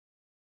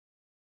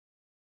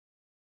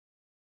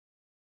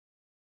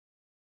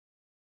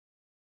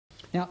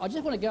Now, I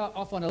just want to go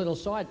off on a little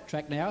side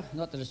track now.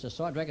 Not that it's a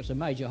side track, it's a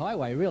major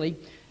highway, really.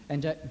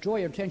 And draw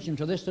your attention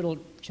to this little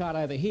chart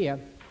over here,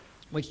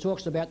 which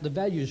talks about the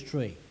values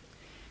tree.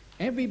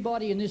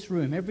 Everybody in this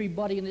room,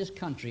 everybody in this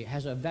country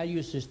has a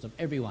value system,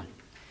 everyone.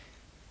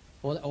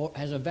 Or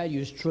has a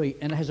values tree.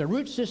 And it has a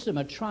root system,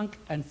 a trunk,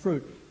 and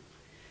fruit.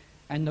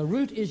 And the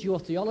root is your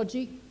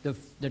theology,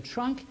 the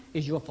trunk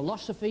is your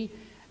philosophy,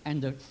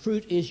 and the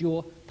fruit is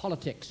your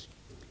politics.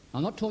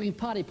 I'm not talking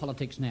party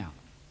politics now.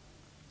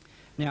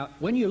 Now,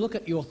 when you look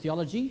at your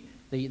theology,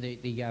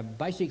 the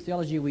basic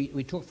theology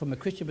we talk from a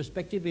Christian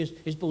perspective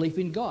is belief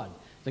in God,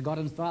 the God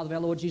and Father of our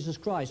Lord Jesus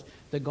Christ,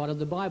 the God of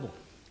the Bible.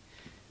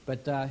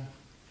 But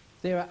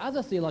there are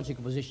other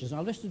theological positions, and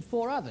I listed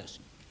 4 others.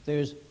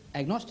 There's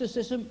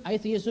agnosticism,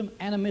 atheism,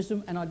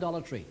 animism, and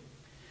idolatry.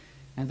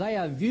 And they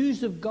are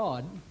views of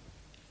God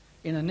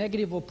in a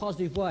negative or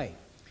positive way.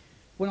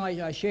 When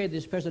I shared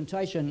this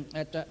presentation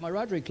at my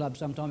Rotary Club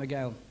some time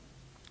ago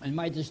and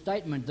made the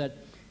statement that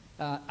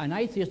an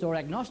atheist or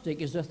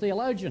agnostic is a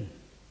theologian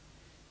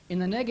in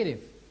the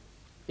negative.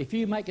 If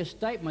you make a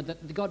statement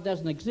that God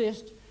doesn't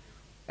exist,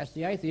 that's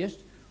the atheist,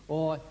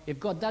 or if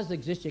God does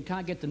exist, you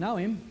can't get to know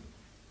him,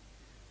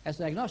 as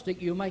an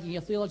agnostic, you're making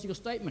a theological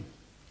statement.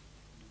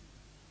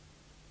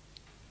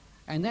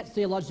 And that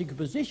theological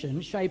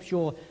position shapes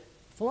your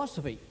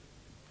philosophy,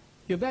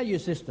 your value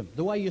system,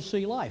 the way you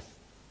see life.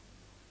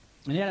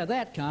 And out of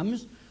that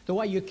comes the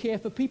way you care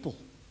for people.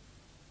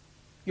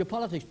 Your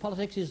politics.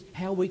 Politics is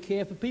how we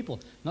care for people.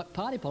 Not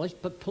party politics,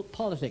 but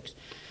politics.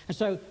 And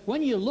so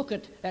when you look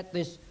at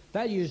this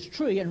values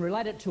tree and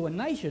relate it to a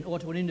nation or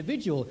to an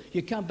individual,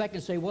 you come back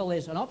and say, well,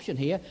 there's an option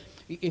here.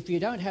 If you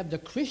don't have the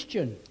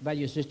Christian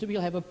value system,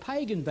 you'll have a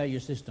pagan value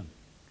system.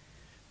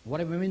 What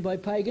do we mean by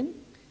pagan?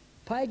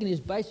 Pagan is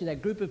basically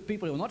that group of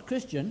people who are not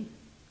Christian,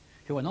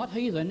 who are not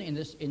heathen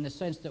in the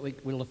sense that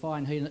we'll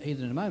define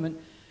heathen in a moment,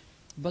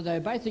 but they're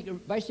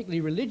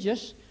basically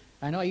religious.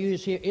 And I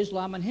use here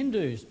Islam and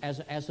Hindus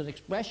as an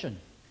expression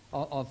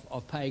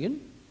of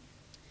pagan.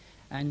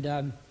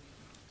 And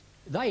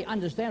they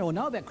understand or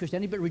know about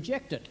Christianity but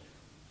reject it.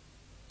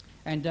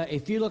 And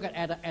if you look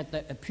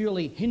at a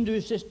purely Hindu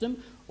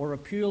system or a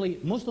purely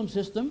Muslim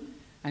system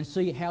and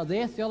see how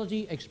their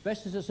theology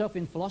expresses itself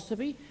in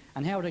philosophy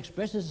and how it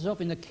expresses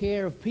itself in the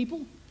care of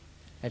people,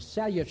 it's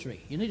salutary.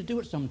 You need to do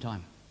it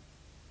sometime.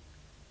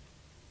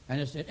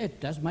 And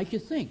it does make you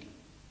think.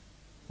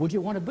 Would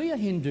you want to be a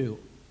Hindu?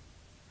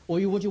 Or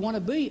would you want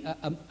to be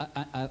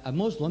a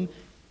Muslim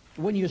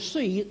when you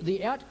see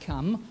the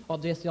outcome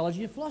of their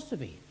theology and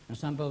philosophy? And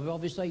some people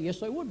obviously say,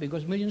 yes, I would,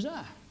 because millions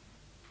are.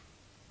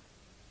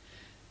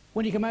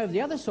 When you come over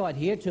the other side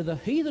here to the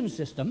heathen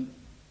system,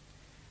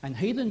 and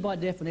heathen by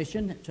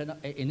definition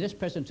in this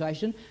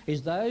presentation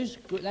is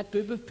that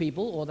group of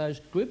people or those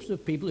groups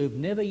of people who've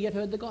never yet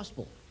heard the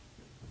gospel.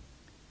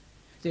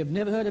 They've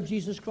never heard of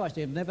Jesus Christ.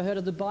 They've never heard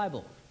of the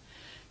Bible.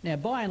 Now,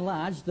 by and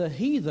large, the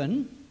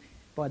heathen,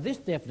 by this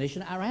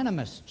definition, are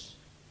animists.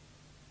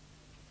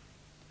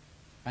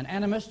 And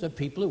animists are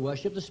people who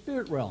worship the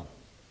spirit realm.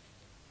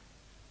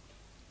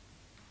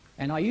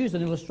 And I use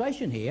an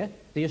illustration here,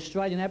 the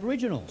Australian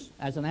Aboriginals,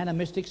 as an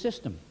animistic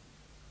system.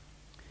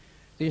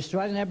 The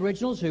Australian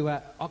Aboriginals who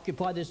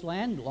occupied this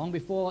land long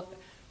before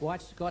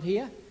whites got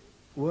here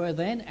were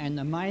then, and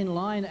the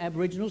mainline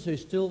Aboriginals who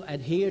still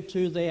adhere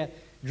to their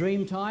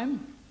dream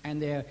time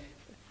and their,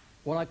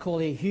 what I call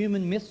their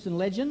human myths and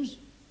legends,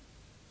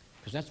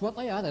 because that's what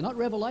they are. They're not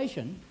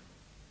revelation.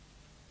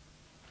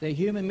 They're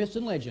human myths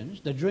and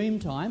legends. The dream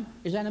time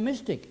is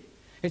animistic.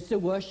 It's the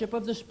worship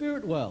of the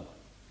spirit world.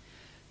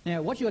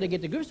 Now, what you ought to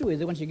get to grips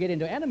with once you get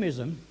into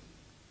animism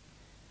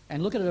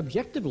and look at it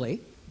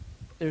objectively,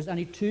 there's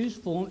only two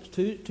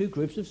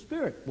groups of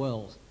spirit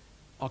world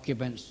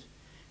occupants,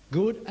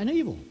 good and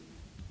evil.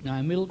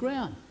 No middle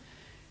ground.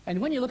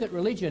 And when you look at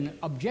religion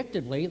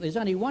objectively, there's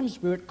only one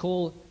spirit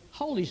called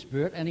Holy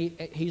Spirit, and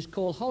he's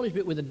called Holy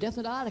Spirit with a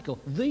definite article,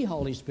 the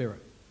Holy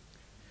Spirit.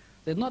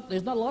 There's not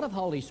a lot of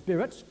Holy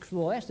Spirits,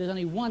 small s, there's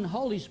only one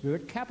Holy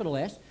Spirit, capital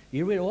S.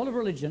 You read all of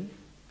religion.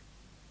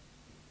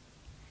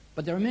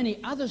 But there are many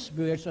other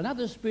spirits, and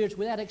other spirits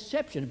without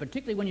exception,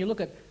 particularly when you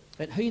look at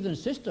heathen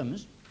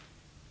systems,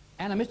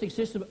 animistic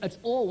system, it's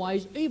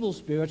always evil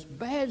spirits,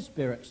 bad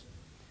spirits.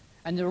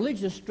 And the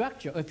religious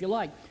structure, if you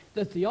like,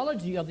 the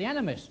theology of the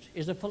animist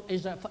is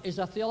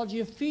a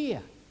theology of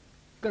fear.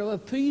 You've got to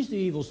appease the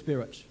evil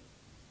spirits.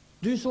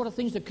 Do sort of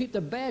things to keep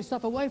the bad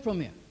stuff away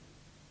from you.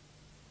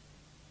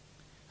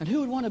 And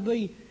who would want to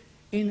be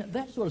in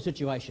that sort of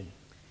situation?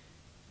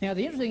 Now,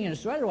 the interesting thing in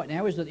Australia right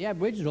now is that the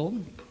Aboriginal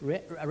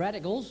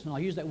radicals, and I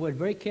use that word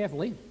very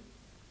carefully,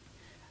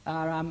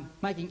 are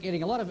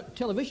getting a lot of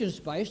television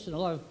space and a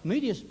lot of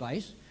media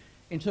space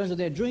in terms of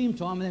their dream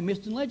time and their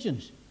myths and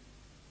legends.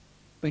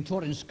 Being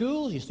taught in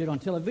schools, you see it on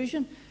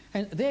television,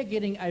 and they're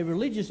getting a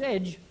religious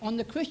edge on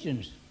the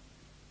Christians.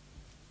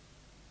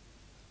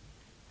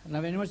 I don't know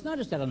if anyone's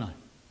noticed that or not.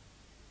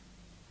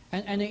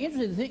 And the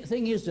interesting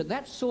thing is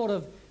that sort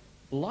of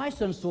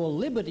license or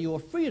liberty or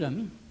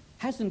freedom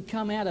hasn't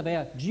come out of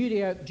our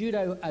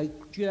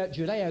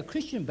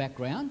Judeo-Christian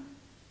background.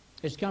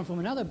 It's come from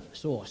another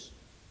source,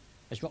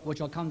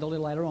 which I'll come to a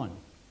little later on.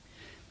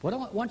 What I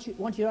want you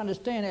to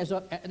understand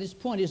at this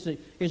point is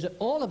that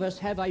all of us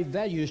have a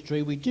values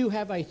tree. We do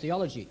have a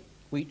theology.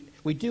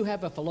 We do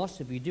have a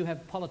philosophy. We do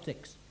have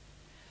politics.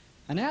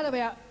 And out of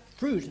our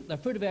fruit, the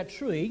fruit of our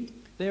tree,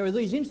 there are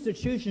these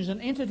institutions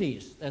and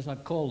entities, as I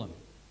call them,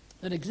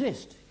 that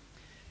exist.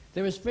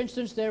 There is, for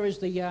instance, there is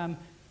the,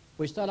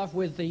 we start off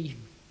with the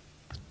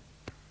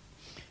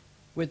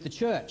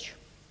church.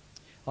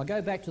 I'll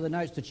go back to the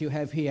notes that you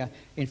have here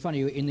in front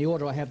of you in the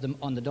order I have them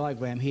on the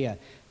diagram here.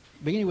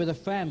 Beginning with the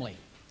family,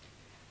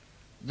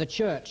 the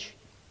church,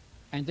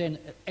 and then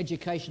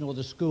education or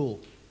the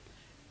school.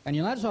 And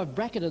you'll notice I've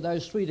bracketed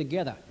those three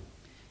together.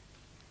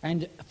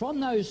 And from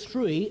those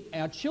three,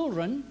 our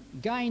children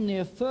gain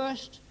their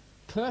first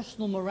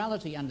personal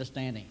morality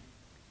understanding.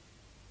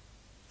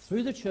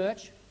 Through the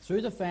church,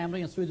 through the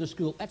family, and through the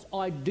school. That's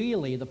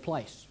ideally the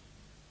place.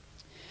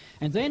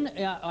 And then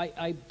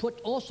I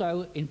put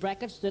also in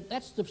brackets that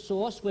that's the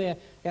source where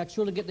our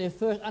children get their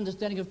first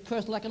understanding of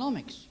personal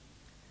economics,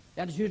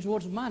 attitude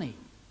towards money,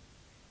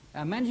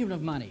 management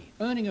of money,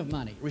 earning of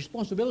money,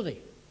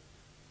 responsibility.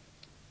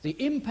 The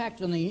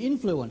impact and the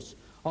influence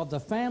of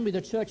the family,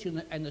 the church,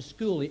 and the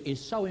school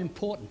is so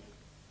important.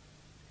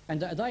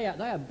 And they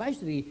are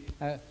basically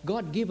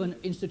God-given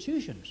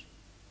institutions.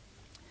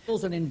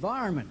 There's an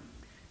environment.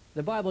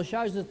 The Bible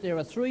shows that there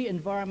are three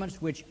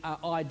environments which are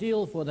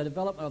ideal for the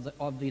development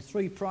of the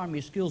three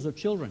primary skills of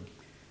children.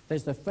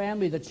 There's the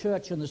family, the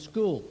church, and the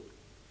school,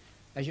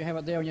 as you have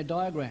it there in your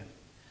diagram.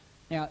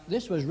 Now,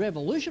 this was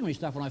revolutionary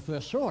stuff when I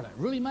first saw it. It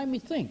really made me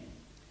think.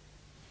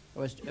 It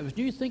was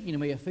new thinking to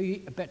me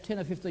about 10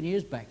 or 15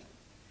 years back.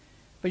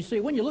 But you see,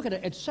 when you look at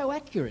it, it's so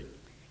accurate.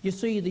 You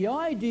see, the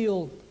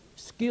ideal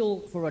skill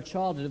for a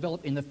child to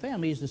develop in the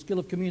family is the skill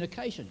of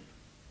communication.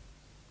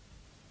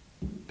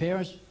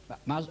 Parents,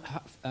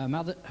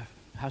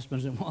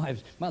 husbands and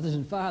wives, mothers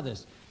and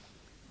fathers,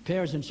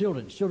 parents and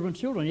children, children and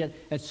children. Yet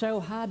it's so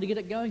hard to get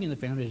it going in the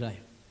family today.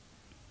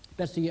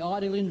 That's the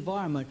ideal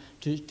environment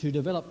to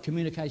develop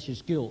communication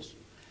skills.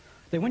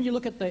 Then when you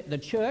look at the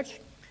church,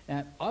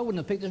 I wouldn't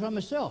have picked this on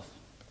myself.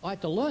 I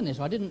had to learn this.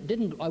 I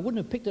wouldn't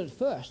have picked it at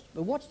first.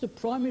 But what's the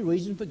primary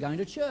reason for going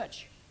to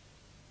church?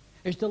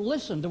 It's to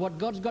listen to what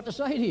God's got to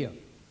say to you.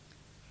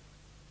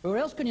 Where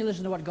else can you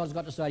listen to what God's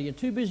got to say to you? You're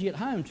too busy at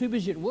home, too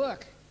busy at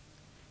work.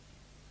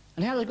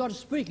 And how does God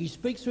speak? He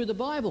speaks through the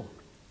Bible.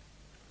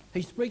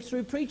 He speaks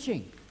through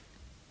preaching.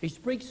 He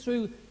speaks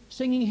through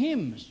singing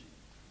hymns.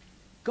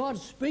 God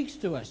speaks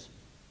to us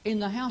in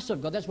the house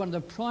of God. That's one of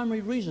the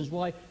primary reasons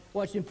why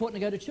it's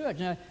important to go to church.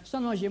 Now,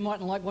 sometimes you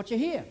mightn't like what you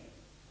hear.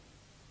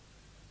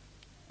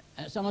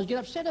 And sometimes get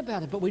upset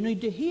about it, but we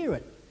need to hear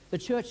it. The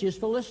church is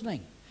for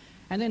listening.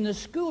 And then the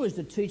school is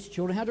to teach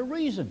children how to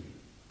reason.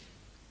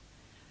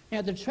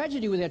 Now, the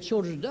tragedy with our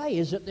children today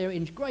is that they're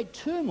in great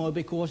turmoil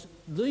because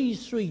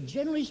these three,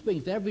 generally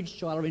speaking, the average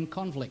child, are in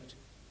conflict.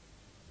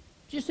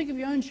 Just think of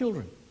your own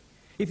children.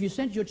 If you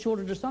sent your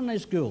children to Sunday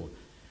school,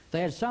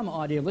 they had some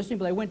idea of listening,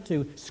 but they went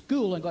to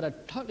school and got a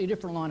totally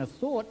different line of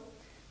thought.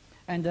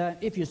 And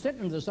if you sent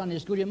them to the Sunday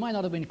school, you may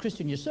not have been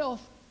Christian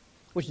yourself,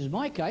 which is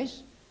my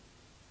case.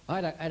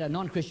 I had a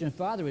non-Christian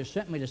father who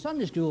sent me to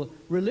Sunday school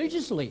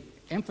religiously,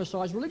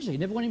 emphasised religiously. He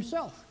never went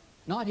himself.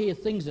 And I'd hear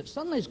things at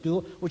Sunday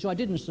school which I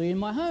didn't see in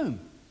my home,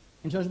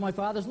 in terms of my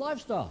father's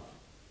lifestyle.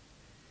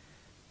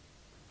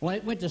 When I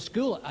went to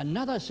school,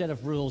 another set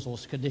of rules or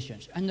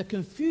conditions, and the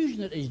confusion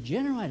that is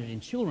generated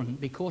in children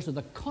because of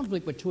the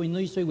conflict between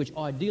these two, which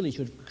ideally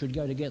should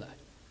go together.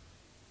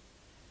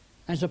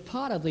 And it's a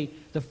part of the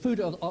fruit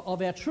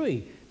of our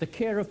tree, the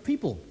care of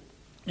people.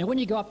 Now, when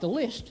you go up the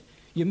list,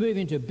 you move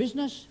into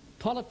business,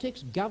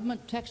 politics,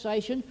 government,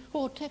 taxation.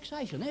 Oh,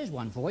 taxation, there's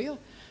one for you.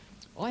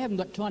 I haven't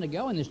got time to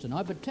go in this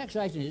tonight, but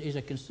taxation is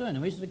a concern. I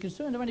mean, is it a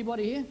concern of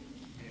anybody here?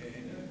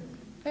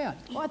 Yeah,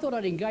 I thought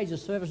I'd engage the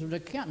service of an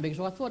accountant because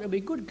I thought it would be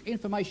good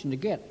information to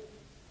get.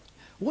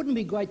 Wouldn't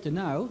be great to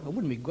know, it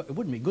wouldn't be good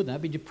to know,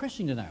 it'd be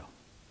depressing to know.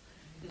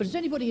 But does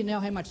anybody here know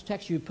how much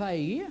tax you pay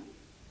a year?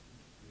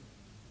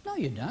 No,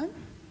 you don't.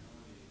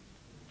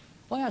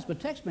 I asked my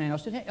tax man, I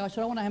said, I want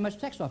to know how much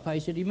tax I pay. He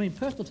said, you mean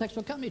personal tax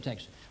or company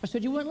tax? I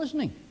said, you weren't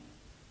listening.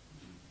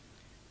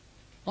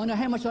 I know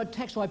how much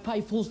tax I pay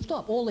full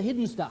stop, all the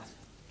hidden stuff.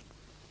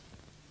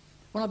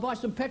 When I buy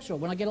some petrol,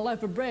 when I get a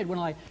loaf of bread, when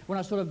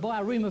I sort of buy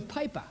a ream of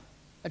paper,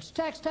 it's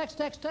tax, tax,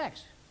 tax,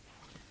 tax.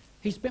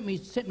 He sent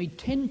me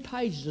 10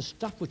 pages of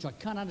stuff which I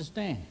can't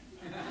understand.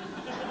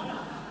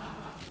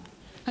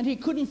 And he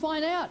couldn't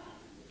find out.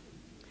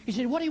 He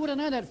said, what do you want to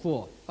know that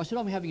for? I said,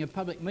 I'm having a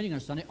public meeting on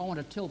Sunday. I want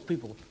to tell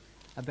people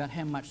about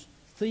how much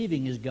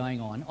thieving is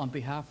going on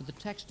behalf of the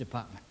tax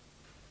department.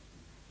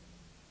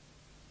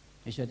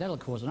 He said, that'll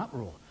cause an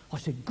uproar. I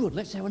said, good,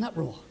 let's have an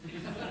uproar.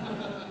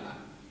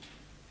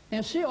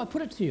 Now, see, I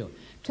put it to you.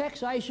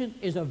 Taxation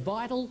is a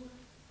vital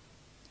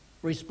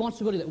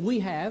responsibility that we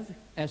have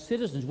as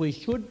citizens. We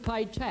should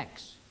pay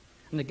tax,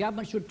 and the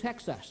government should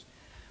tax us.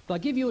 But I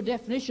give you a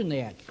definition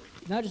there.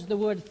 Notice the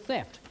word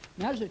theft.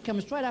 Notice it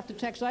comes straight after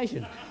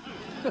taxation.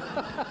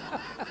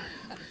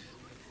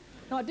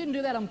 No, I didn't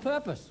do that on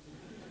purpose.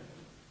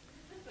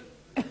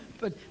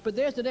 But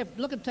there's the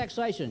look at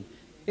taxation.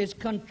 It's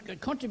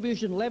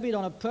contribution levied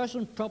on a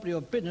person, property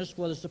or business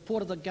for the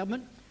support of the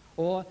government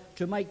or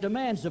to make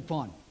demands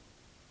upon.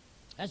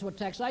 That's what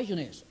taxation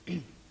is.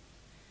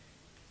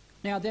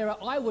 Now,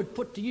 I would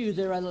put to you,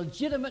 there are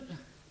legitimate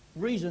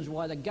reasons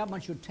why the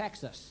government should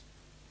tax us.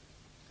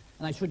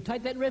 And they should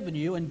take that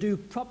revenue and do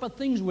proper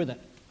things with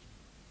it.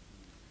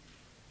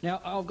 Now,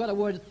 I've got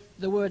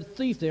the word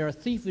thief there. A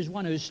thief is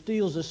one who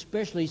steals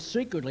especially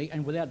secretly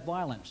and without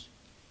violence.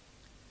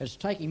 It's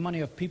taking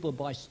money off people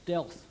by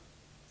stealth.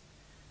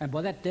 And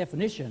by that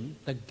definition,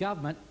 the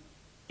government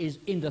is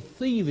into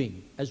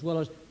thieving as well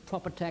as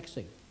proper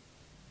taxing.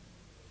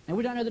 And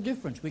we don't know the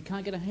difference. We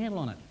can't get a handle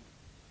on it.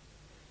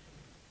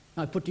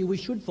 I put to you, we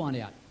should find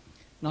out.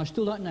 And I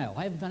still don't know.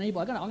 I haven't found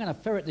anybody. I'm going to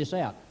ferret this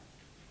out.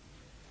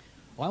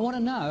 I want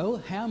to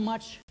know how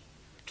much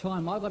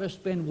time I've got to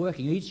spend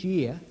working each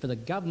year for the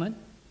government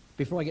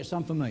before I get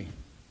some for me.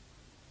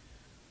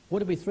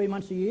 Would it be 3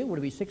 months a year? Would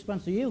it be 6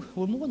 months a year?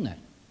 Or more than that?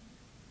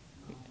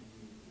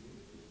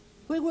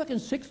 We're working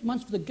 6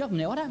 months for the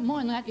government now. I don't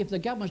mind that if the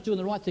government's doing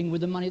the right thing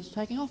with the money it's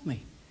taking off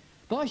me.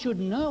 But I should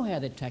know how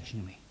they're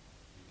taxing me.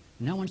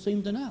 No one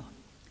seems to know.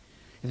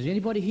 If there's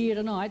anybody here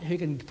tonight who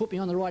can put me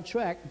on the right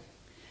track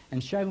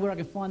and show me where I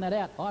can find that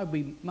out, I'd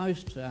be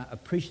most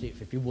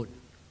appreciative if you would.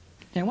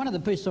 Now, one of the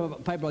pieces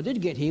of paper I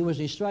did get here was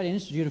the Australian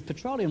Institute of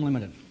Petroleum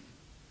Limited.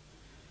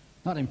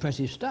 Not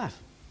impressive stuff.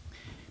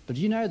 But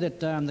do you know that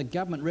the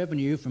government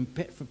revenue for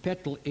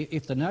petrol,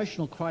 if the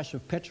notional price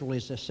of petrol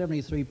is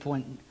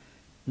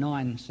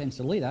 73.9 cents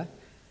a litre,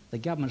 the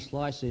government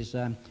slice is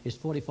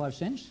 45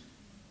 cents?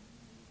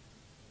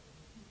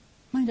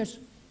 I mean,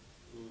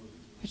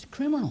 it's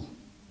criminal.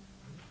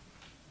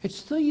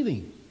 It's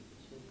thieving.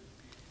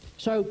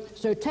 So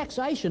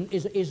taxation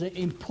is an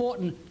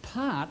important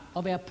part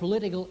of our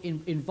political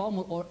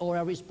involvement or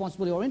our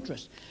responsibility or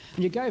interest.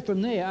 And you go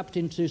from there up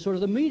into sort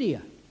of the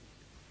media.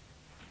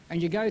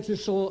 And you go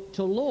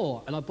to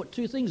law. And I put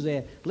two things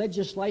there,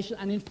 legislation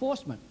and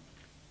enforcement.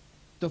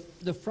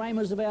 The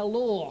framers of our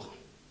law.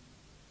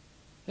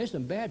 There's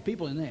some bad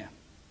people in there.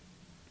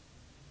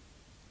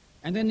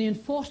 And then the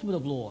enforcement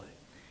of law.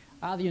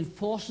 Are the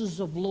enforcers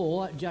of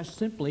law just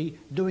simply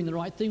doing the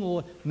right thing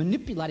or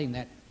manipulating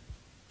that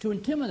to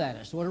intimidate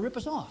us or to rip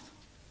us off?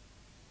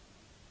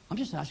 I'm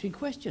just asking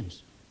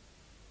questions.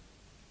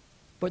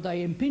 But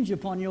they impinge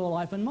upon your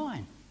life and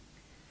mine.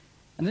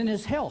 And then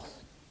there's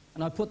health.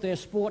 And I put there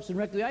sports and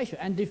recreation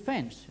and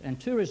defence and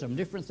tourism,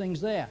 different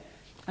things there.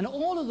 And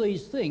all of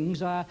these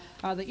things are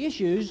the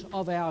issues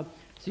of our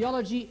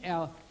theology,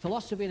 our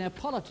philosophy and our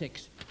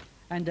politics.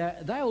 And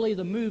they'll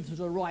either move to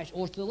the right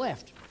or to the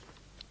left,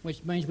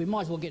 which means we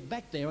might as well get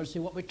back there and see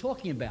what we're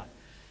talking about.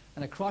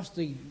 And across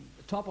the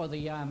top of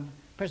the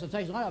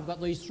presentation, I've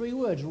got these three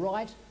words,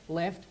 right,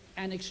 left,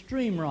 and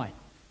extreme right.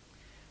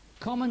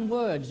 Common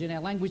words in our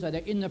language,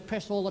 they're in the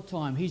press all the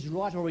time. He's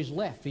right or he's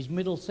left. He's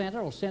middle centre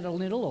or centre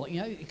middle, or,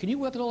 you know, can you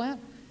work it all out?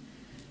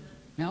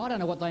 Now, I don't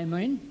know what they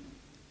mean.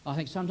 I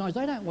think sometimes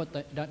they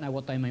don't know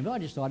what they mean, but I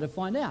decided to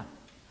find out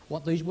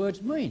what these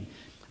words mean.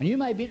 And you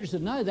may be interested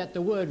to know that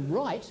the word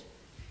right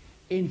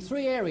in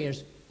three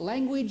areas,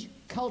 language,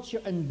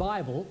 culture and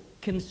Bible,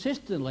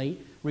 consistently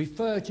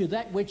refer to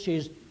that which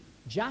is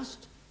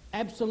just,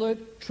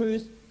 absolute,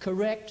 truth,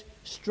 correct,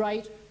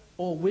 straight,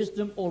 or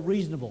wisdom or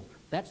reasonable.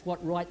 That's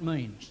what right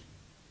means.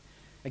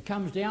 It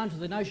comes down to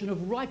the notion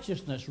of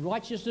righteousness.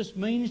 Righteousness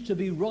means to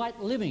be right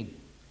living.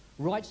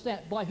 Right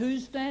by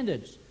whose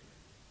standards?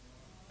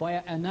 By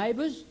our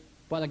neighbours?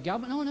 By the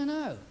government? No, no,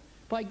 no.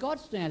 By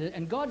God's standard.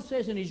 And God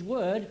says in his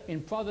word in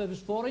Proverbs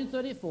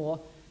 14:34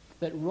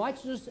 that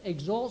righteousness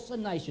exalts a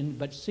nation,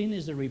 but sin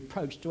is a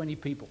reproach to any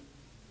people.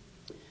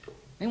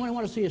 Anyone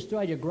want to see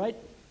Australia great?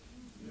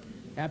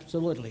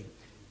 Absolutely.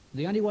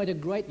 The only way to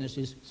greatness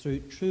is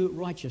through true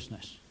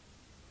righteousness.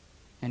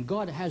 And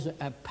God has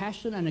a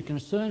passion and a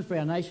concern for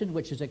our nation,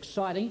 which is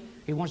exciting.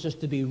 He wants us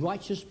to be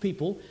righteous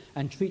people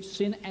and treat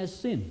sin as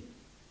sin.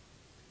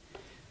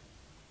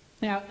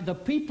 Now, the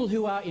people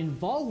who are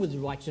involved with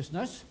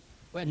righteousness,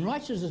 and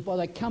righteousness, by the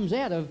way, comes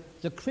out of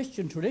the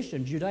Christian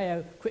tradition,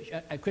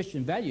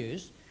 Judeo-Christian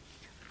values,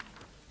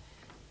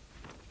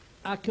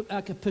 are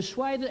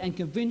persuaded and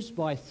convinced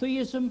by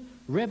theism,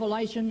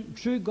 revelation,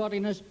 true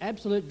godliness,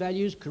 absolute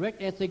values,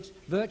 correct ethics,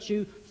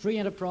 virtue, free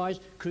enterprise,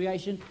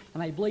 creation,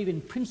 and they believe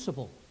in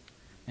principle.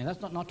 Now,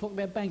 that's not talking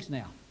about banks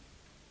now.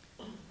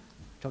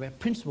 Talking about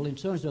principle in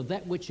terms of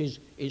that which is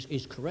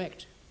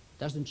correct,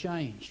 doesn't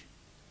change.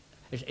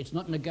 It's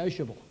not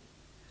negotiable.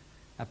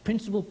 A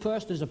principled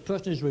person is a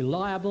person who's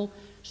reliable,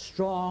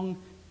 strong,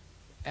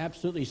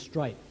 absolutely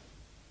straight.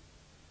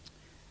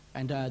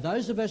 And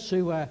those of us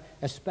who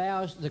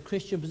espouse the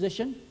Christian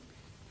position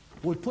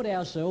would put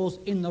ourselves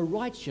in the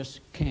righteous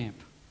camp.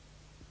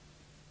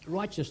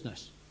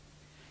 Righteousness.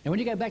 Now, when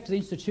you go back to the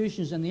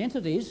institutions and the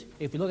entities,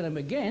 if you look at them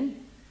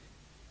again,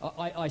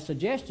 I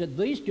suggest that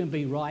these can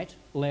be right,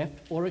 left,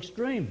 or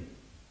extreme.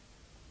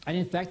 And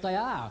in fact, they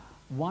are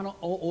one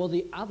or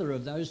the other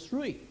of those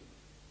three.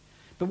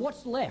 But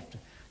what's left?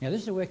 Now,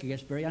 this is where it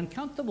gets very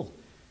uncomfortable.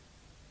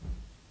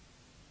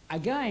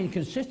 Again,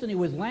 consistently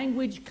with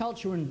language,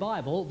 culture and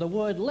Bible, the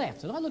word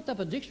left. And I looked up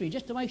a dictionary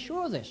just to make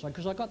sure of this,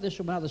 because I got this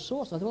from another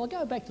source. I thought, well, I'll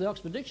go back to the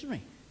Oxford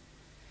Dictionary.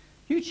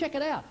 You check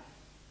it out.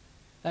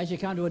 As you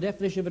come to a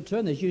definition of a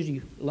term, there's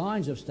usually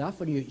lines of stuff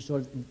when you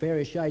sort of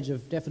various shades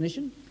of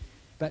definition.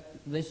 But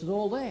this is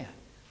all there.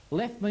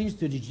 Left means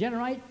to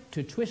degenerate,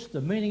 to twist the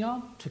meaning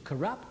of, to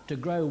corrupt, to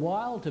grow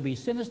wild, to be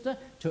sinister,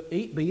 to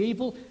be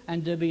evil,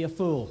 and to be a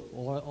fool,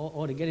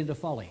 or to get into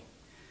folly.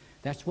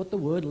 That's what the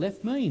word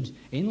left means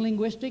in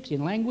linguistics,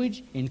 in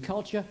language, in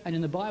culture, and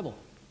in the Bible.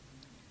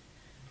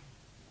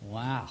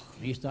 Wow,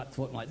 you start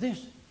talking like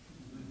this.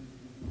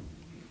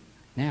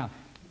 Now,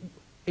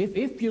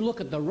 if you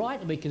look at the right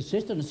and be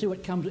consistent and see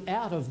what comes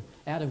out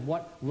of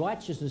what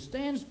righteousness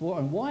stands for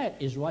and why it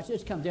is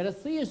righteous, it comes out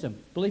of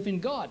theism, belief in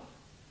God.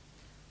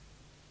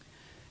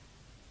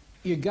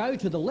 You go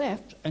to the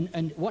left,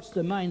 and what's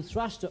the main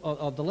thrust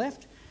of the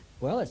left?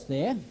 Well, it's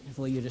there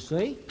for you to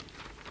see,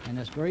 and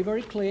it's very,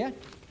 very clear.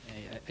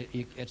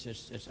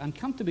 It's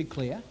uncomfortably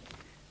clear.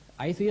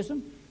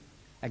 Atheism,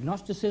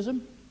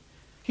 agnosticism,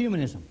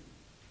 humanism.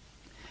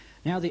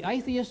 Now, the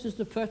atheist is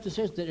the person who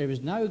says that there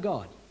is no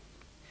God.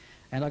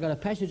 And I've got a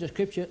passage of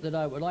Scripture that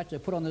I would like to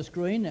put on the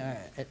screen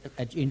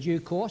in due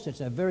course.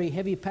 It's a very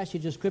heavy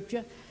passage of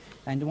Scripture,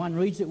 and one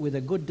reads it with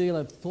a good deal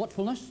of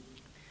thoughtfulness.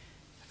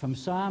 From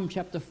Psalm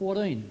chapter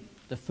 14,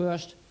 the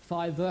first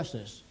 5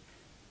 verses.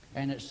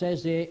 And it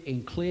says there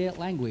in clear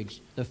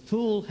language, "The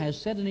fool has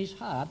said in his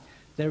heart,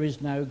 there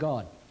is no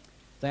God.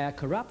 They are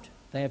corrupt,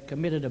 they have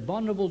committed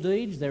abominable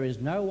deeds, there is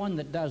no one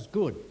that does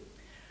good.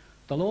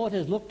 The Lord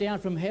has looked down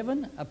from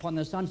heaven upon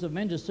the sons of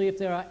men to see if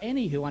there are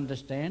any who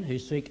understand, who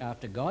seek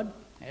after God."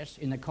 That's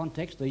in the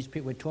context these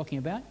people we're talking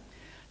about.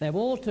 "They have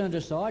all turned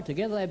aside,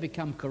 together they have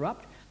become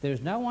corrupt. There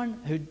is no one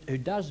who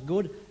does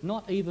good,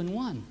 not even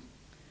one,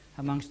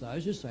 amongst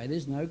those who say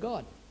there's no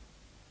God."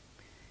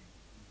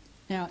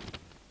 Now,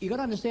 you've got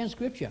to understand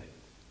Scripture.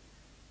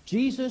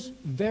 Jesus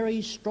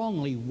very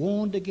strongly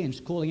warned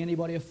against calling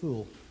anybody a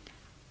fool.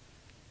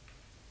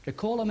 To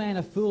call a man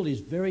a fool is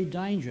very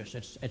dangerous.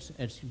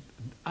 It's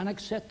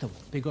unacceptable,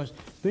 because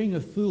being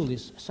a fool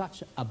is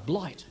such a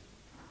blight,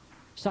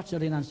 such a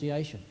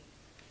denunciation.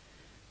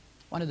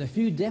 One of the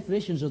few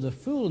definitions of the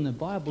fool in the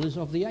Bible is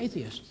of the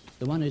atheist,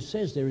 the one who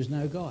says there is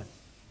no God.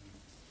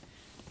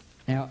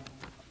 Now,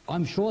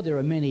 I'm sure there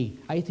are many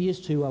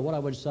atheists who are what I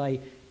would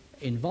say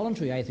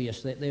involuntary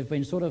atheists. They've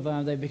been sort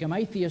of, they've become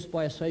atheists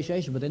by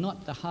association, but they're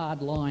not the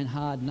hard line,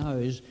 hard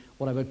nose,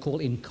 what I would call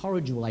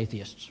incorrigible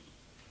atheists.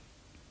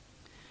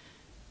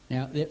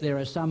 Now, there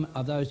are some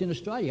of those in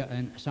Australia,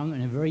 and some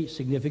in very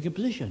significant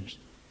positions,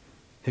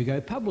 who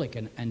go public,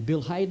 and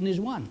Bill Hayden is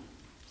one,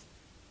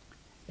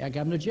 our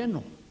Governor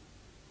General.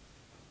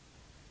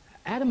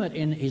 Adamant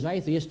in his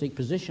atheistic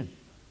position.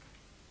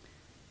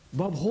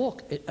 Bob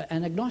Hawke,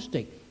 an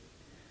agnostic.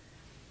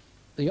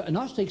 The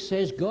agnostic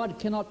says God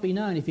cannot be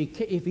known. If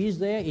he is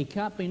there, he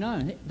can't be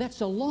known.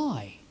 That's a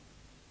lie.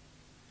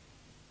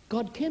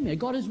 God can be.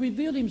 God has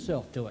revealed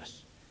himself to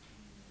us.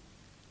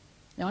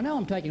 Now, I know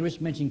I'm taking a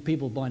risk mentioning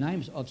people by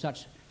names of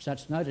such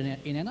note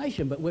in our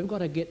nation, but we've got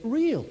to get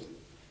real.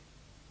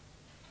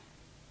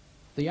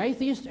 The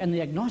atheists and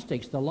the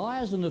agnostics, the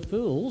liars and the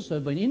fools,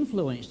 have been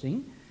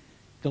influencing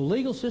the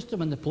legal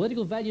system and the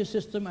political value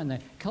system and the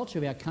culture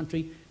of our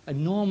country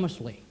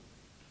enormously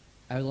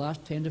over the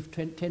last 10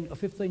 or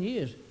 15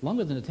 years,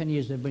 longer than the 10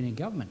 years they've been in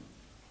government.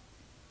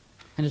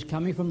 And it's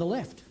coming from the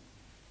left.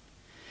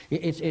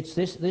 It's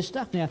this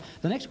stuff. Now,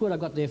 the next word I've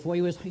got there for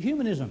you is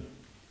humanism.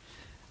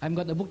 I haven't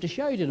got the book to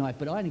show you tonight,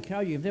 but I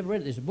encourage you, if you've never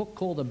read it, there's a book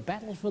called The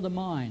Battle for the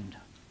Mind.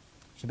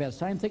 It's about the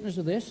same thickness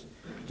of this,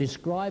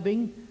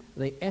 describing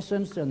the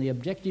essence and the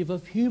objective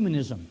of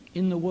humanism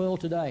in the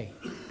world today.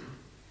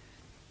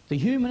 The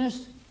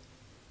humanist,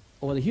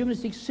 or the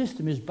humanistic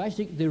system, is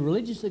basically the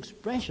religious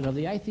expression of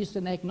the atheists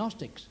and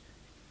agnostics,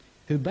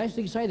 who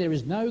basically say there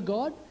is no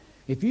God.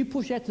 If you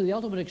push that to the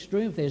ultimate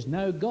extreme, if there's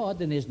no God,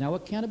 then there's no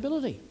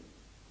accountability.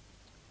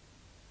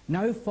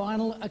 No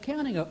final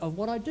accounting of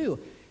what I do.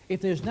 If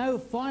there's no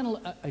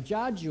final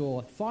judge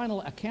or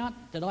final account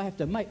that I have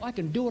to make, I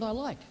can do what I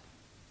like.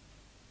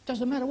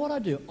 Doesn't matter what I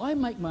do. I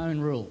make my own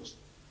rules.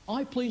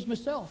 I please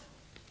myself.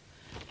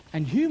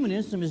 And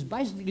humanism is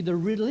basically the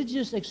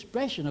religious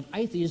expression of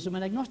atheism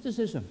and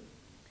agnosticism.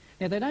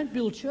 Now, they don't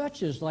build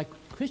churches like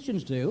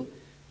Christians do,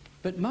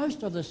 but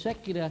most of the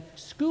secular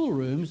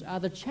schoolrooms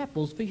are the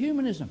chapels for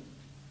humanism.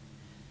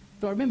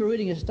 But I remember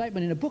reading a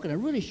statement in a book, and it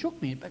really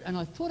shook me, and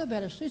I thought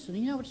about it since, and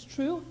you know it's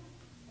true?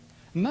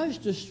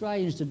 Most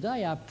Australians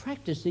today are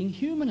practicing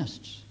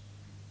humanists.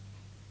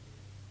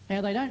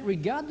 Now, they don't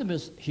regard them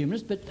as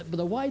humanists, but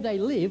the way they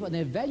live and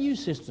their value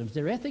systems,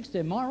 their ethics,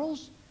 their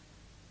morals,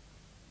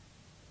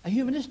 are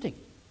humanistic.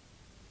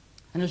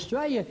 And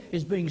Australia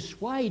is being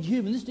swayed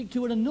humanistic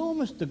to an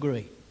enormous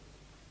degree.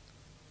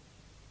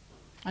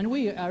 And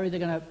we are either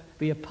going to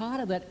be a part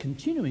of that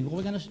continuing, or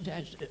we're going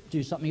to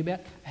do something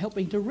about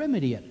helping to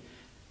remedy it.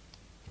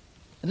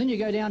 And then you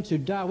go down to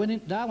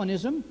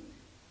Darwinism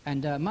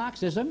and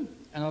Marxism,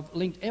 and I've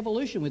linked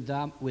evolution with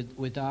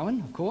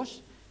Darwin, of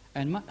course,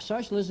 and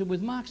socialism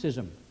with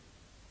Marxism,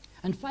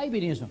 and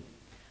Fabianism.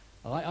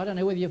 I don't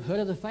know whether you've heard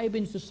of the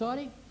Fabian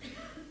Society,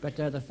 but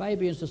the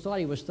Fabian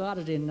Society was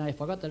started in,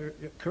 if I got the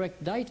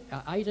correct date,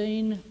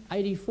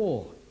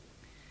 1884,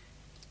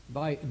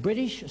 by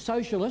British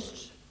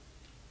socialists.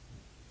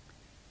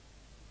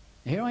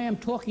 Here I am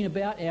talking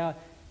about our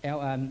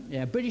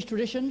British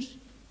traditions,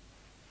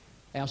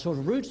 our sort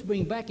of roots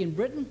being back in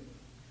Britain,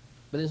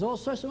 but there's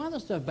also some other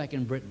stuff back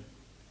in Britain.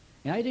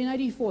 In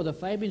 1884, the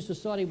Fabian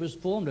Society was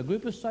formed, a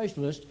group of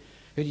socialists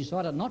who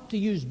decided not to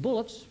use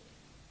bullets,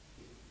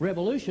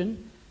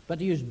 revolution, but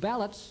to use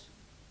ballots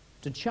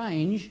to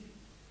change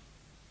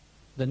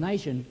the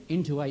nation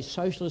into a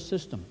socialist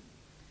system.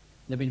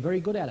 They've been very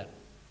good at it.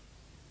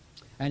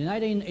 And in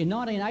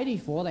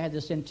 1984, they had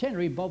the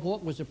centenary. Bob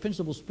Hawke was the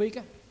principal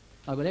speaker.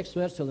 I've got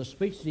excerpts of the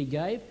speech that he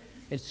gave.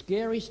 It's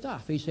scary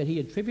stuff. He said he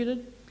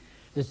attributed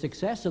the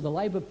success of the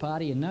Labor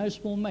Party in no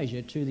small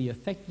measure to the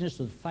effectiveness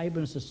of the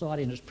Fabian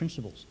Society and its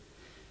principles.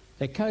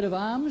 Their coat of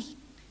arms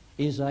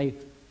is a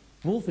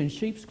wolf in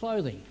sheep's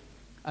clothing,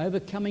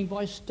 overcoming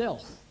by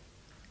stealth.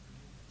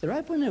 They're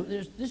open.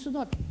 This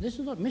is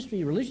not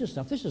mystery religious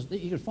stuff.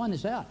 You can find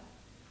this out.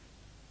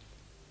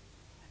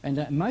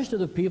 And most of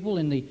the people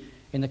in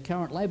the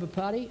current Labor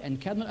Party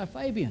and cabinet are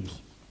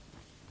Fabians.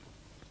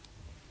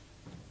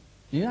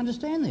 You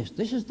understand this?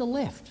 This is the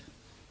left.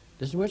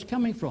 This is where it's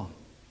coming from.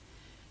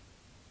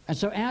 And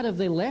so out of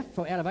the left,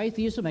 out of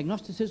atheism,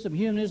 agnosticism,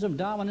 humanism,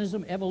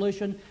 Darwinism,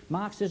 evolution,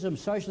 Marxism,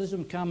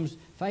 socialism comes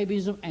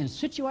Fabianism and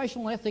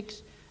situational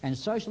ethics and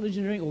social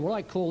engineering, or what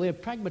I call their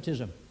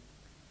pragmatism.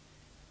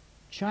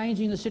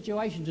 Changing the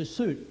situation to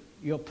suit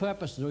your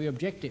purposes or your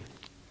objective.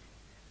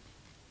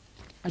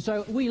 And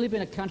so we live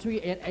in a country,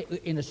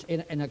 in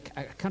a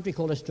country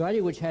called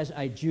Australia, which has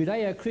a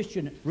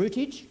Judeo-Christian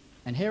rootage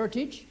and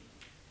heritage,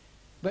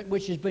 but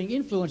which is being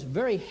influenced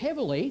very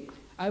heavily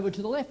over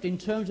to the left in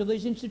terms of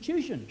these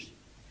institutions.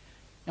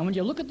 And when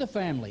you look at the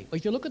family, or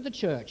you look at the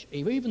church,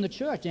 even the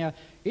church, now,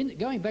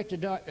 going back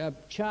to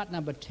chart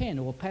number 10,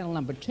 or panel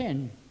number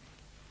 10,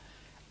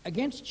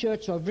 against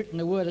church I've written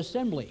the word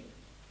assembly.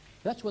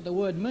 That's what the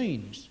word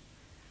means.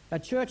 A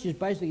church is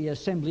basically an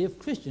assembly of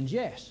Christians,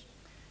 yes.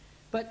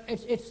 But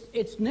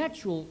it's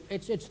natural,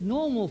 it's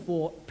normal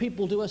for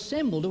people to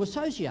assemble, to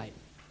associate.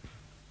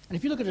 And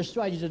if you look at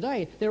Australia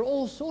today, there are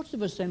all sorts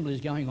of assemblies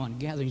going on,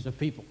 gatherings of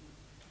people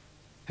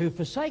who've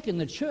forsaken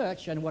the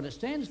church and what it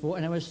stands for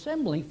and are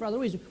assembling for other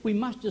reasons. We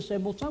must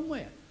assemble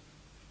somewhere.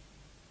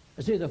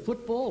 It's either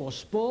football or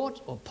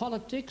sport or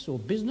politics or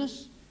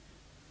business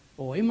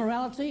or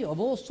immorality, of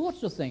all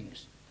sorts of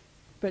things.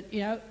 But, you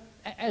know,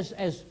 as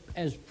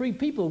free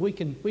people, we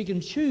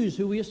can choose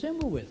who we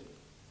assemble with.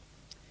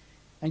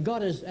 And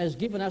God has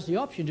given us the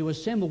option to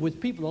assemble with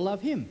people who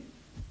love Him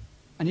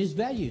and His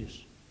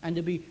values and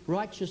to be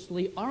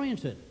righteously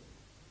oriented.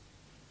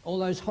 All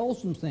those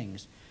wholesome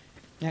things.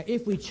 Now,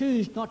 if we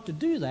choose not to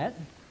do that,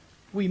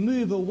 we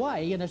move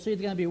away, and it's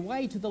either going to be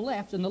way to the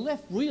left, and the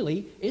left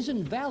really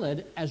isn't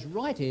valid as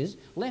right is.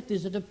 Left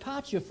is a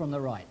departure from the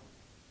right.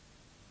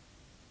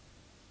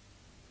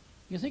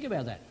 You think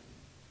about that.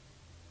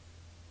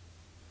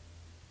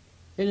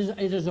 It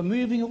is a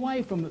moving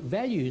away from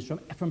values,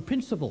 from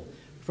principle,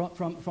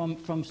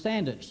 from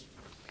standards.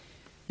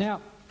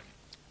 Now,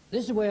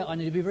 this is where I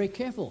need to be very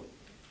careful.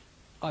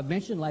 I've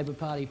mentioned Labor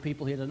Party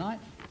people here tonight,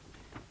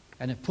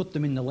 and have put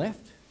them in the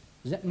left.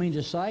 Does that mean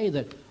to say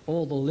that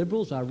all the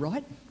Liberals are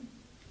right?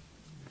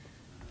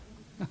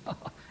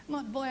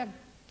 Not by a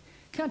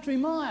country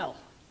mile.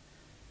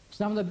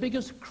 Some of the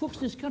biggest crooks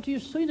this country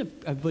has seen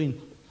have been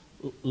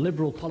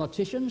Liberal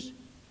politicians,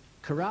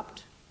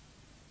 corrupt,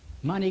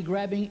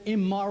 money-grabbing,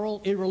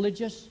 immoral,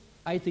 irreligious,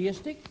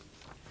 atheistic.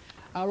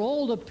 Are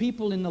all the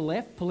people in the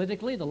left,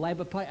 politically, the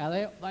Labor Party,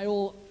 are they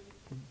all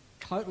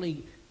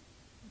totally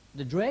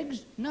the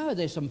dregs? No,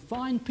 there's some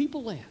fine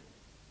people there.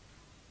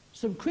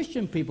 Some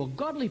Christian people,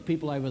 godly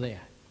people over there.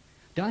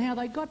 Don't know how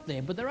they got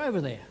there, but they're over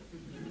there.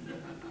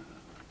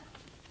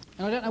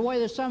 And I don't know why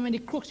there's so many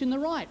crooks in the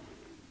right.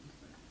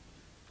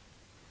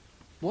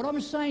 What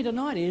I'm saying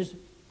tonight is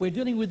we're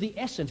dealing with the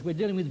essence, we're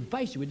dealing with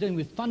basic, we're dealing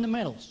with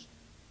fundamentals.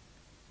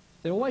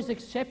 There are always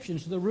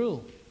exceptions to the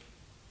rule.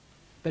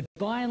 But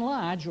by and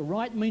large,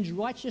 right means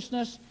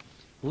righteousness,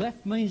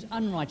 left means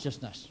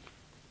unrighteousness.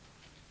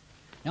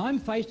 Now, I'm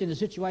faced in a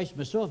situation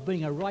myself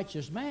being a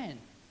righteous man,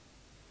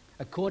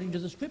 according to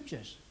the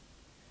Scriptures.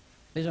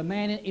 There's a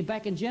man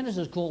back in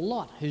Genesis called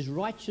Lot, whose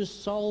righteous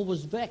soul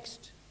was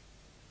vexed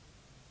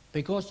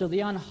because of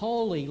the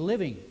unholy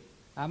living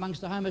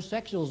amongst the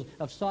homosexuals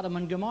of Sodom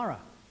and Gomorrah.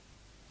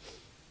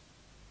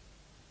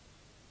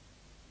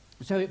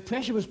 So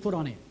pressure was put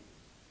on him.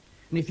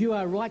 And if you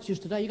are righteous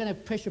today, you're going to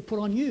have pressure put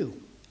on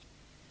you.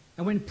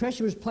 And when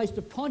pressure is placed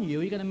upon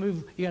you, you're going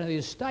to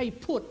either stay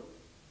put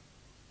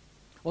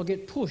or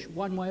get pushed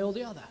one way or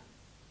the other.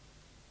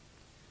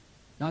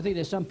 Now, I think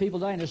there's some people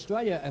today in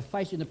Australia are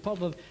facing the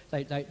problem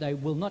of they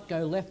will not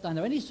go left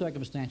under any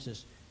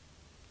circumstances,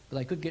 but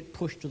they could get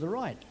pushed to the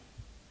right.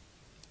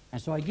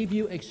 And so I give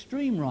you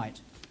extreme right.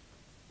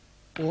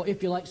 or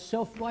if you like,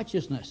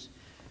 self-righteousness.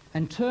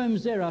 And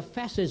terms there are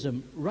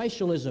fascism,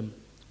 racialism,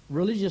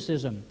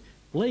 religiousism,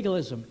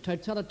 legalism,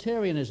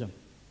 totalitarianism.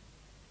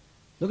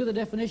 Look at the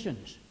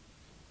definitions.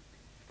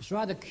 It's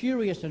rather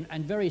curious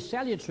and very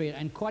salutary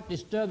and quite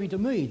disturbing to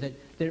me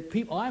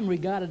that I'm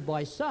regarded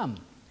by some.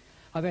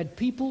 I've had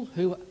people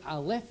who are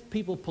left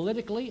people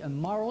politically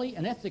and morally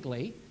and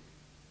ethically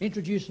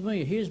introduce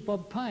me. Here's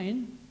Bob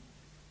Payne,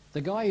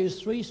 the guy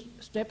who's 3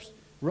 steps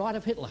right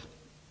of Hitler.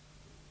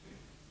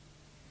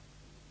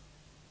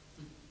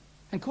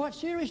 And quite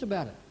serious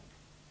about it.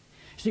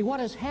 See, what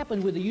has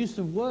happened with the use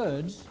of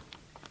words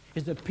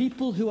is that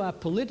people who are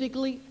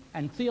politically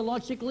and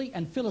theologically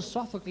and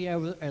philosophically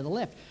over the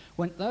left,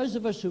 when those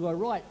of us who are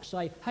right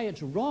say, hey,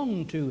 it's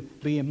wrong to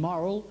be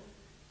immoral,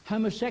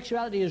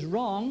 homosexuality is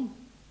wrong,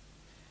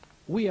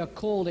 we are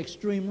called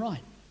extreme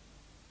right.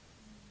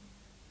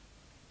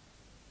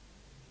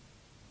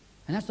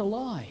 And that's a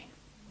lie.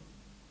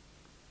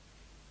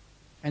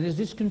 And there's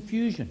this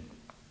confusion.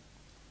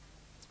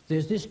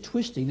 There's this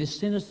twisting, this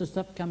sinister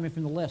stuff coming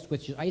from the left,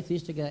 which is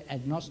atheistic and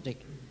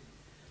agnostic.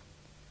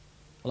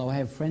 Although I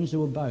have friends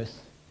who are both.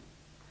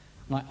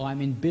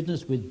 I'm in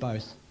business with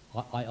both.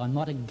 I'm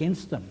not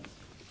against them.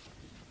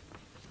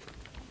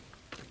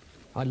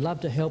 I'd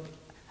love to help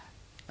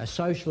a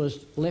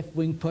socialist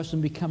left-wing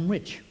person become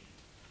rich.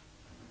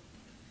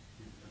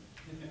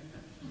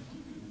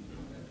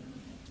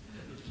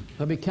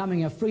 They're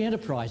becoming a free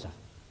enterpriser.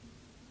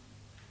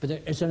 But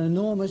it's an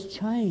enormous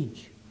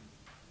change.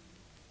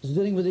 He's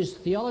dealing with his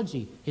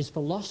theology, his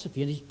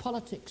philosophy, and his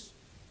politics.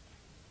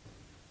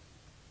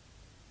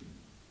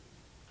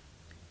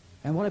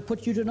 And what I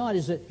put to you tonight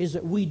is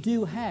that we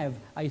do have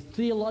a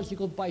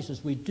theological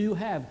basis, we do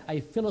have a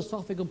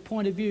philosophical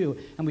point of view,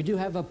 and we do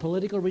have a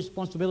political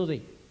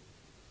responsibility.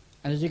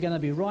 And is it going to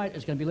be right,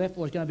 it's going to be left,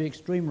 or it's going to be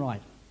extreme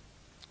right?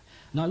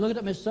 And I look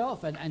at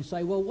myself and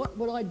say, well, what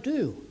would I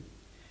do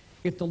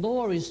if the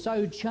law is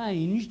so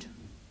changed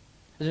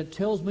that it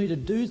tells me to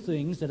do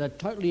things that are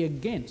totally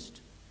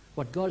against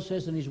what God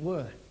says in His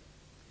Word?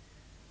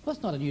 Well,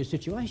 that's not a new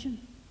situation.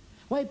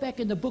 Way back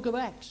in the book of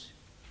Acts,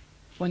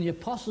 when the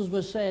apostles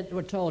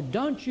were told,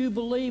 don't you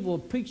believe or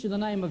preach in the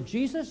name of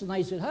Jesus? And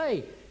they said,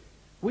 hey,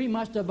 we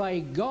must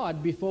obey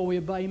God before we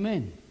obey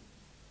men.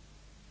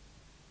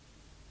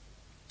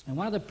 And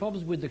one of the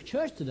problems with the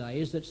church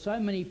today is that so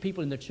many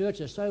people in the church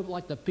are so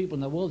like the people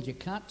in the world, you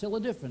can't tell the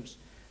difference.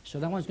 So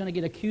no one's going to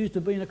get accused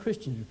of being a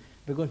Christian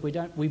because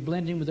we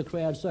blend in with the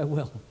crowd so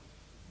well.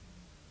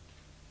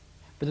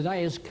 But the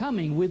day is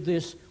coming with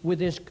this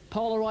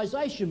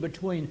polarization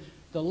between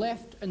the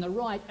left and the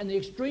right and the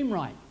extreme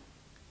right,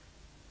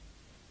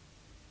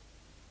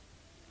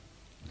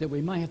 that we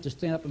may have to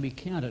stand up and be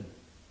counted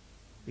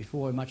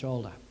before we're much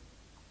older.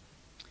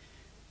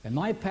 And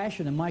my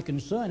passion and my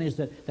concern is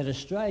that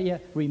Australia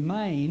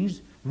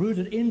remains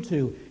rooted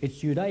into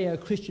its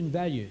Judeo-Christian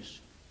values.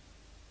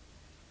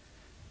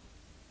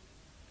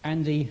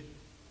 And the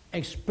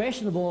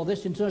expression of all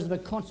this in terms of a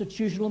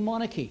constitutional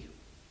monarchy.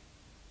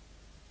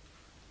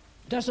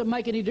 Does it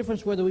make any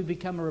difference whether we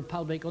become a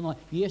republic or not?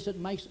 Yes, it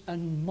makes a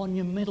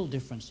monumental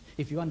difference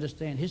if you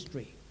understand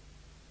history.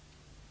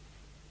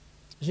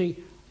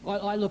 See,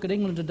 I look at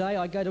England today,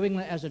 I go to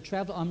England as a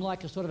traveller, I'm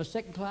like a sort of a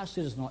second-class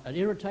citizen. It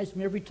irritates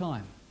me every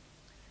time.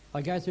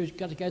 Got to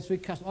go through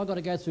customs. I've got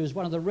to go through as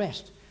one of the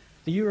rest.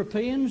 The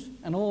Europeans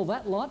and all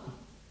that lot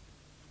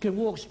can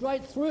walk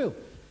straight through.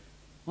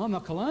 I'm a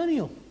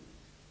colonial.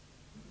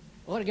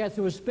 I've got to go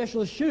through a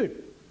special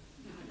chute.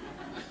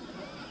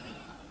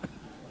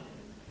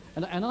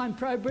 and I'm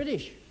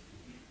pro-British.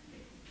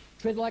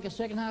 Treat like a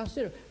second-class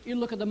citizen. You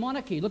look at the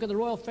monarchy, look at the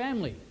royal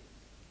family.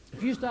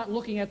 If you start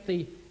looking at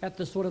the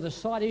sort of the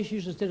side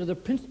issues instead of the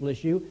principal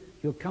issue,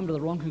 you'll come to the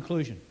wrong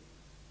conclusion.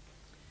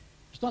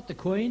 It's not the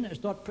Queen,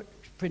 it's not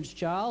Prince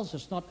Charles,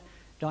 it's not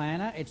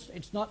Diana,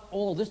 it's not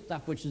all this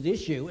stuff which is the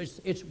issue,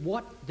 it's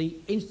what the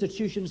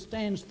institution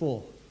stands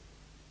for.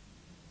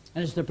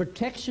 And it's the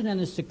protection and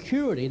the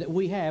security that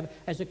we have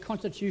as a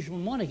constitutional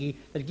monarchy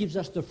that gives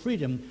us the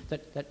freedom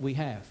that we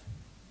have.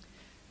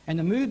 And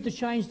the move to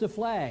change the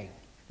flag,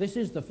 this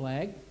is the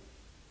flag.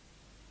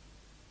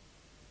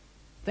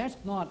 That's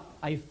not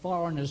a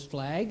foreigner's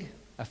flag,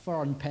 a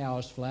foreign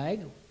power's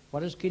flag.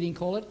 What does Keating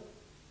call it?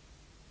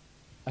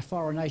 A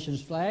foreign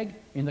nation's flag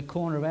in the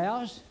corner of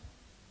ours.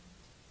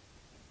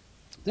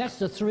 That's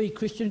the 3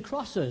 Christian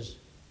crosses,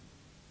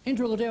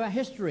 integral to our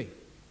history.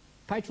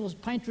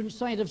 Patron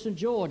saint of St.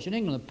 George in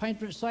England,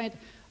 patron saint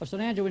of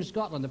St. Andrew in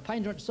Scotland, the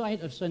patron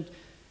saint of St.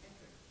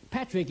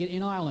 Patrick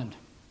in Ireland.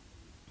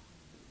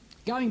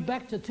 Going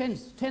back to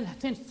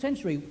 10th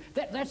century,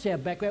 that's our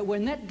background.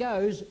 When that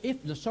goes, if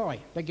it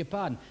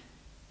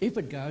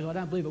goes, I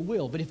don't believe it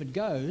will, but if it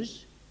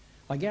goes,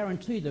 I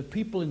guarantee the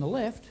people in the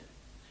left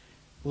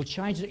will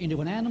change it into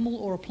an animal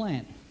or a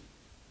plant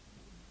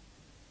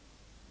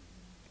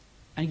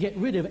and get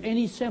rid of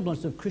any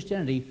semblance of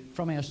Christianity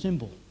from our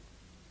symbol.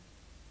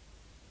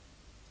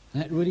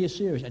 And that really is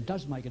serious. It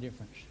does make a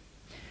difference.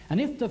 And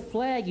if the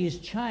flag is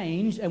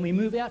changed and we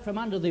move out from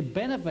under the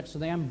benefits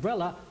of the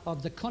umbrella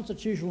of the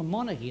constitutional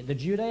monarchy, the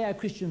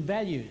Judeo-Christian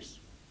values,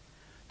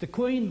 the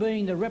Queen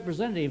being the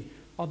representative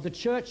of the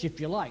church,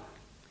 if you like.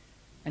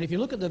 And if you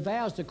look at the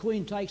vows the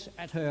Queen takes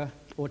at her,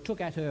 or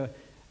took at her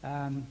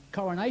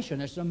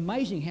coronation, it's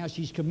amazing how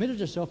she's committed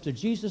herself to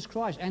Jesus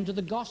Christ and to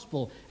the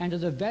gospel and to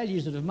the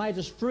values that have made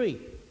us free.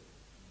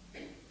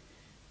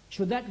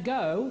 Should that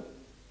go,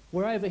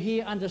 we're over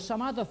here under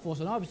some other force,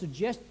 and I would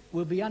suggest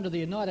we'll be under the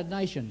United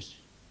Nations.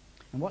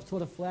 And what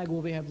sort of flag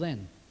will we have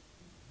then?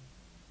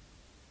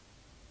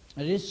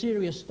 It is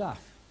serious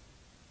stuff.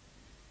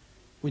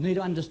 We need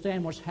to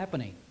understand what's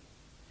happening.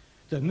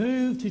 The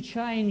move to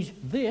change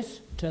this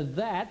to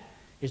that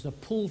is a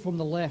pull from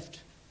the left.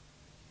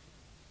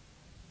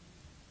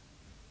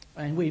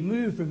 And we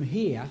move from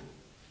here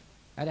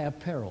at our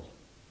peril.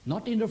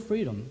 Not into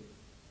freedom,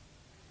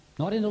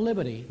 not into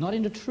liberty, not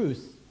into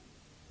truth,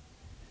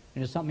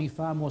 into something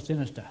far more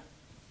sinister.